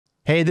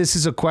Hey, this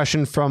is a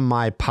question from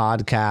my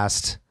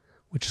podcast,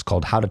 which is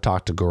called How to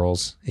Talk to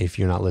Girls. If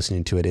you're not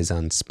listening to it, is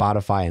on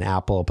Spotify and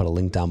Apple. I'll put a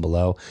link down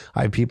below.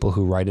 I have people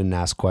who write in and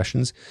ask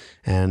questions,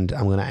 and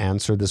I'm going to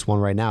answer this one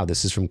right now.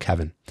 This is from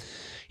Kevin.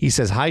 He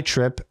says, "Hi,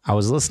 Trip. I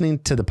was listening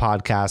to the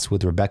podcast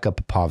with Rebecca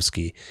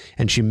Popovsky,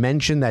 and she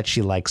mentioned that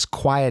she likes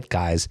quiet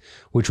guys,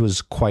 which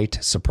was quite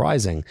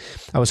surprising.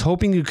 I was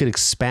hoping you could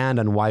expand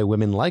on why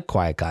women like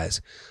quiet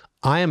guys.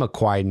 I am a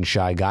quiet and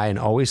shy guy and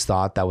always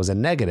thought that was a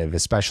negative,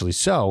 especially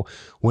so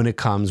when it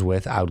comes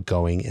with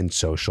outgoing and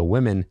social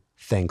women.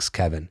 Thanks,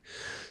 Kevin."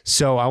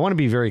 So I want to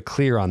be very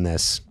clear on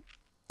this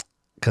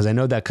because I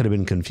know that could have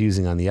been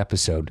confusing on the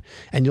episode.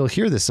 And you'll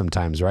hear this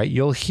sometimes, right?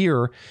 You'll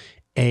hear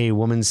a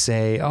woman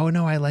say, "Oh,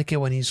 no, I like it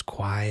when he's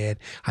quiet.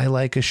 I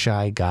like a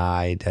shy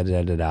guy, da,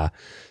 da, da, da."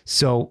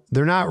 So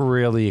they're not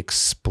really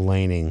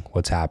explaining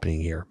what's happening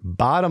here.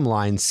 Bottom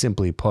line,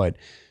 simply put,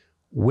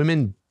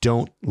 women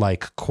don't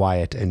like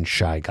quiet and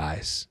shy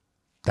guys.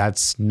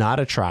 That's not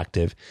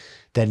attractive.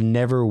 That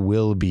never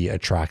will be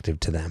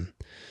attractive to them.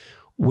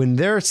 When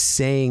they're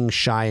saying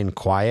shy and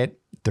quiet,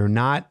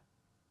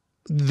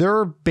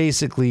 they're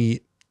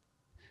basically,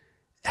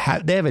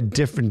 they have a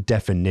different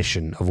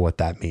definition of what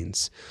that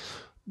means.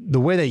 The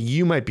way that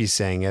you might be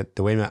saying it,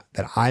 the way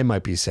that I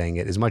might be saying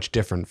it is much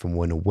different from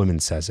when a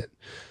woman says it.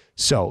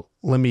 So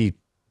let me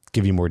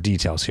give you more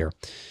details here.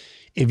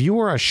 If you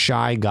are a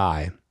shy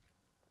guy,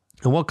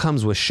 and what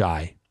comes with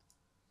shy?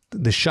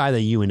 The shy that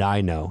you and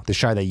I know, the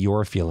shy that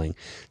you're feeling.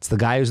 It's the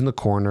guy who's in the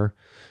corner,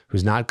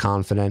 who's not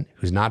confident,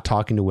 who's not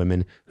talking to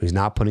women, who's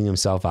not putting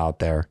himself out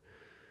there.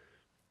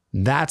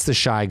 That's the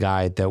shy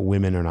guy that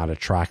women are not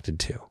attracted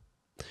to.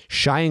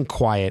 Shy and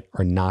quiet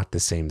are not the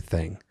same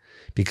thing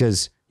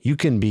because you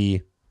can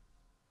be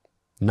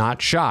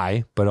not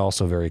shy, but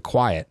also very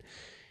quiet.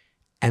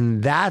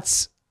 And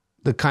that's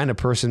the kind of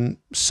person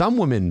some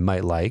women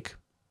might like.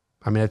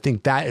 I mean, I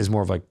think that is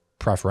more of like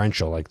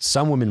preferential. Like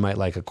some women might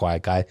like a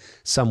quiet guy.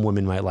 Some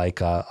women might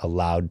like a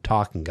loud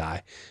talking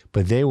guy,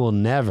 but they will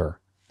never,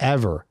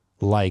 ever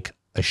like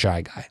a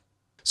shy guy.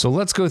 So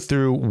let's go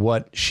through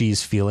what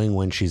she's feeling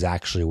when she's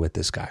actually with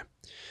this guy.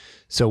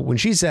 So when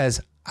she says,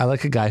 "I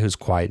like a guy who's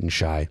quiet and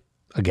shy,"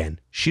 again,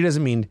 she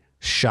doesn't mean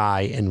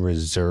shy and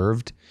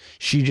reserved.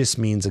 She just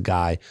means a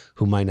guy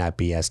who might not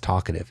be as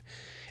talkative.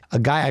 A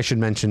guy I should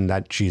mention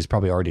that she's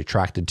probably already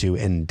attracted to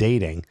and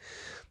dating,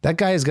 that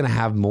guy is going to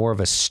have more of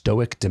a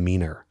stoic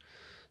demeanor.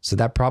 So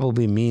that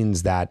probably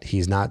means that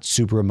he's not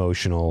super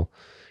emotional,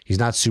 he's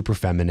not super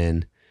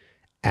feminine,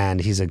 and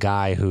he's a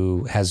guy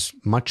who has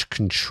much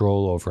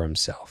control over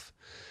himself.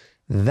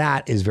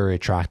 That is very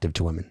attractive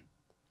to women.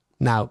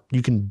 Now,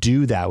 you can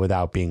do that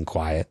without being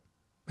quiet,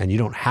 and you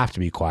don't have to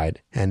be quiet.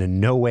 And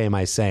in no way am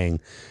I saying,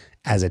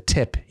 as a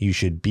tip, you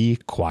should be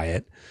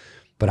quiet.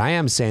 But I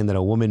am saying that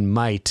a woman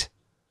might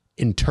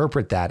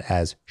interpret that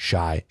as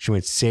shy. She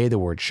might say the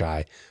word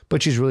shy,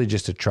 but she's really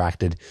just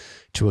attracted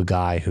to a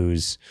guy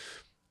who's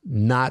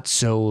not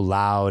so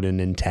loud and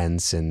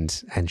intense,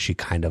 and she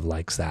kind of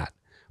likes that.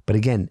 But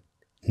again,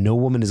 no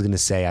woman is going to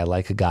say, "I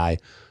like a guy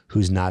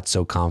who's not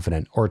so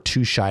confident or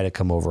too shy to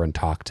come over and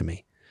talk to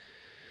me."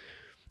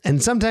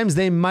 And sometimes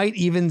they might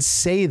even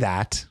say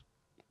that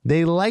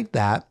they like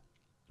that,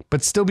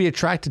 but still be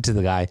attracted to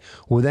the guy.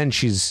 Well, then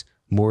she's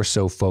more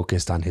so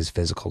focused on his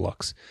physical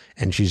looks,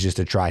 and she's just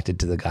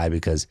attracted to the guy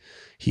because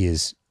he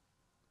is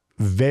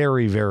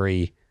very,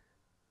 very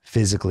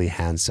physically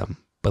handsome.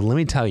 But let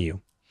me tell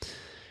you,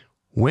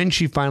 when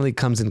she finally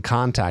comes in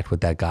contact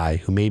with that guy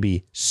who may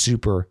be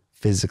super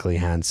physically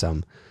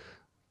handsome,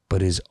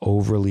 but is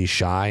overly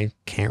shy,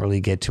 can't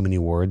really get too many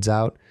words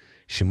out,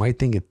 she might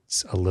think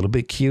it's a little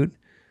bit cute.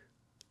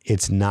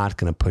 It's not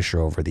going to push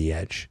her over the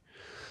edge.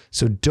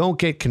 So don't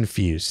get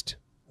confused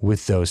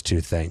with those two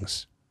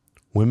things.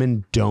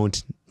 Women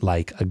don't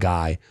like a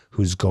guy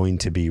who's going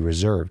to be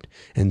reserved.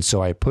 And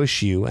so I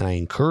push you and I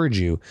encourage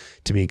you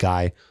to be a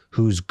guy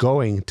who's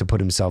going to put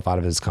himself out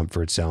of his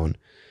comfort zone.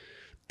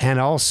 And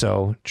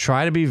also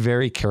try to be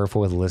very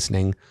careful with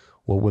listening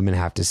what women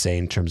have to say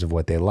in terms of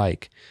what they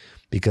like.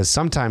 Because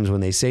sometimes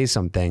when they say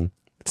something,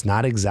 it's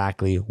not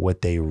exactly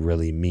what they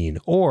really mean.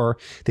 Or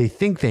they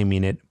think they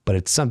mean it, but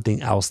it's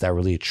something else that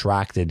really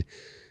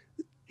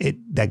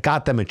that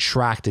got them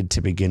attracted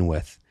to begin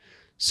with.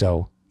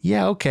 So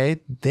yeah,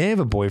 okay, they have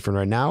a boyfriend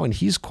right now and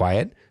he's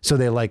quiet, so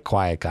they like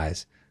quiet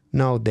guys.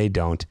 No, they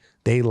don't.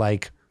 They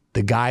like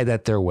the guy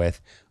that they're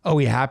with. Oh,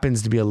 he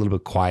happens to be a little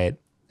bit quiet,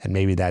 and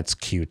maybe that's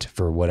cute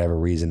for whatever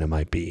reason it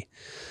might be.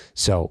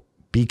 So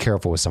be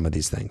careful with some of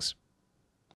these things.